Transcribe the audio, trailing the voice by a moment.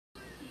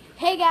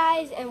Hey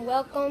guys, and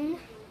welcome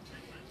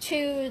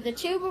to the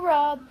Tuba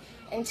Rob.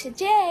 And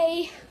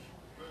today,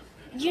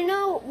 you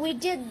know, we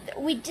did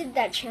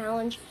that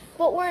challenge,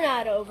 but we're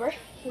not over.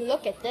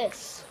 Look at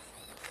this.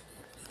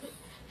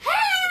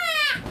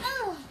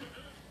 Oh,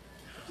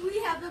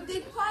 we have a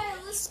big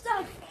pile of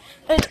stuff,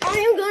 and I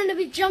am going to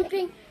be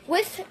jumping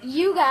with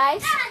you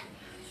guys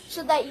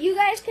so that you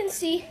guys can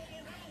see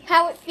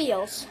how it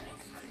feels.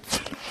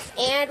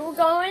 And we're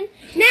going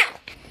now.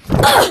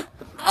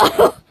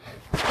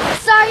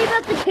 Sorry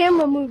about the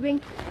camera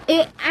moving.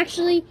 It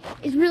actually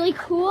is really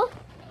cool.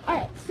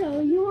 Alright, so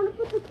you want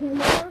to put the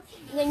camera on,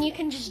 and then you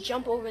can just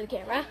jump over the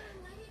camera.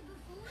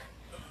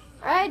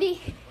 Alrighty.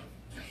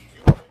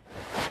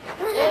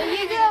 There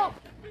you go.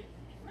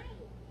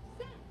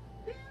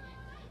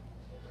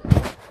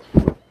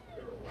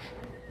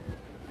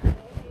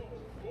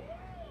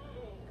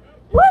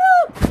 Woo!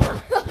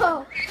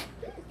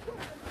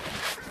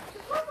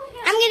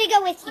 I'm going to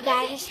go with you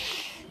guys.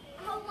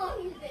 How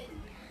long is it?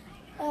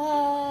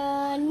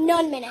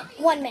 1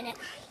 minute.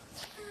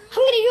 I'm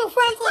going to do a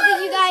front flip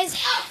with you guys.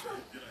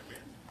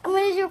 That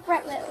was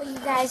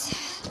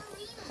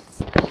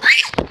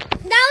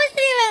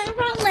even a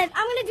front flip.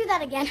 I'm going to do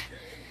that again.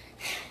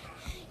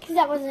 Because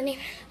that wasn't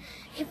even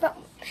a front flip.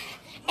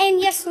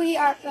 And yes, we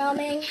are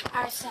filming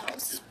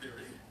ourselves.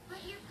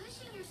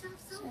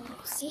 So,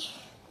 see?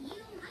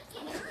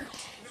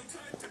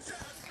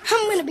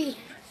 I'm going to be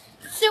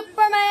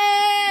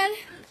Superman.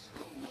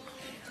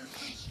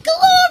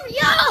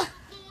 Gloria!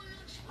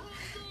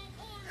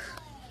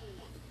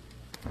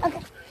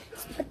 Okay,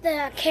 let's put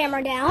the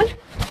camera down.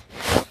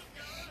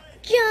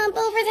 Jump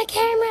over the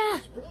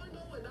camera.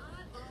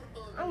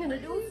 I'm going to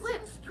do a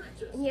flip.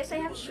 And yes, I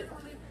have a shirt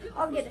on.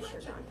 I'll get a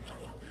shirt on.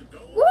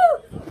 Woo!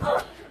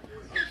 Oh.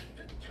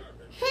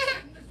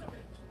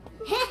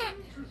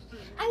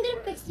 I'm going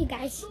to fix you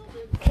guys.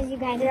 Because you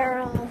guys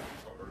are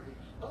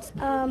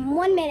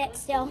 1 minute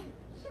still.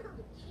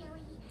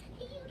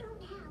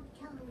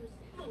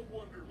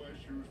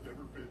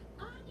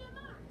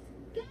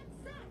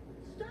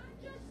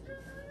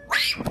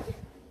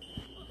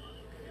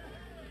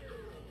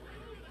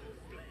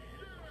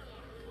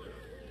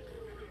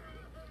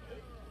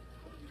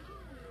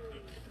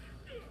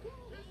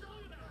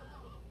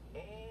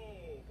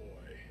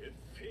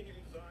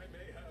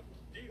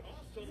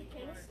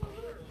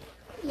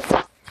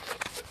 Yeah.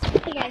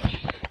 Hey guys,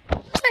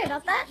 sorry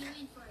about that.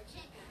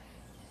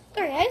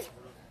 Sorry guys.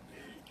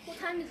 What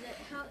time is it?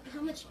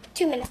 How much?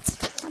 2 minutes.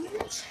 2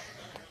 minutes?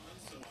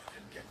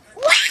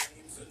 What?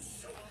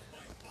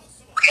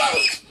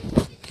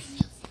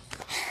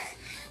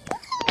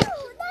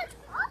 Oh, that's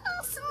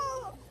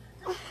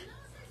awesome.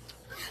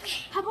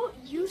 Okay, how about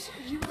you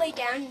lay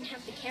down and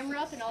have the camera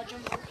up and I'll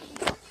jump over you.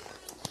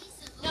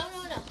 No.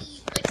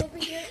 Like over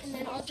here, and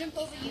then I'll jump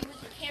over you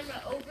with the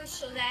camera over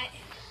so that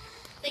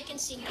they can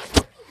see you.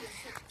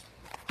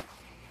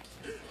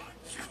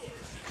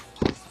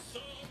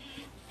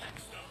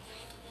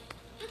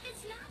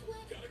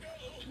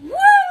 Woo!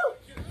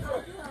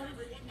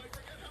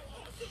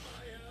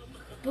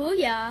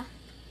 Booyah!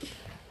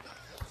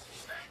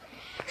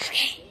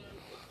 Okay.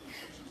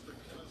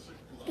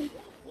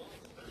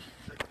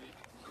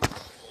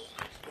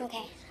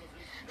 Okay.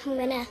 I'm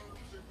gonna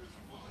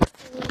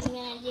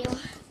do.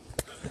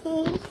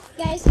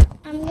 Guys,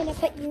 I'm gonna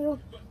put you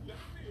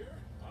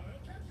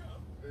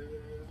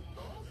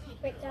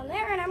right down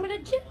there, and I'm gonna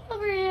jump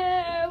over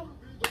you.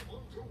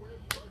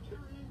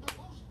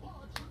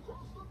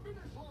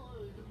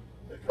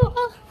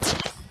 Oh.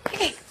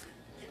 Okay.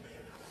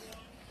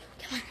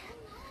 Come on.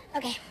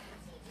 Okay.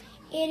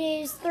 It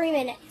is 3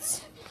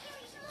 minutes.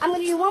 I'm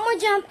gonna do one more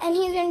jump, and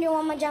he's gonna do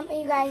one more jump,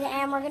 and you guys,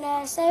 and we're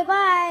gonna say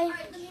bye.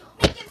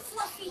 Make it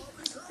fluffy.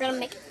 We're gonna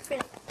make it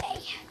fluffy.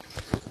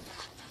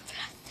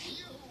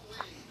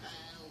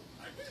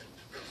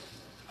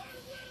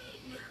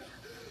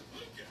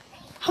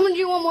 I'm gonna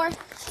do one more.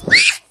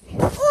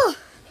 Ooh.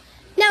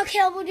 Now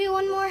Caleb will do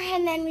one more,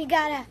 and then we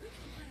gotta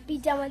be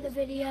done with the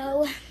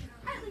video.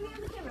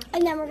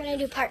 And then we're gonna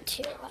do part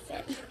 2 of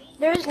it.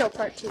 There is no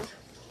part 2.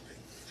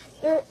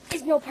 There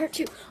is no part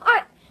 2.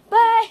 Alright,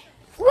 bye.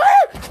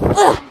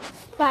 Woo!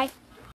 Bye.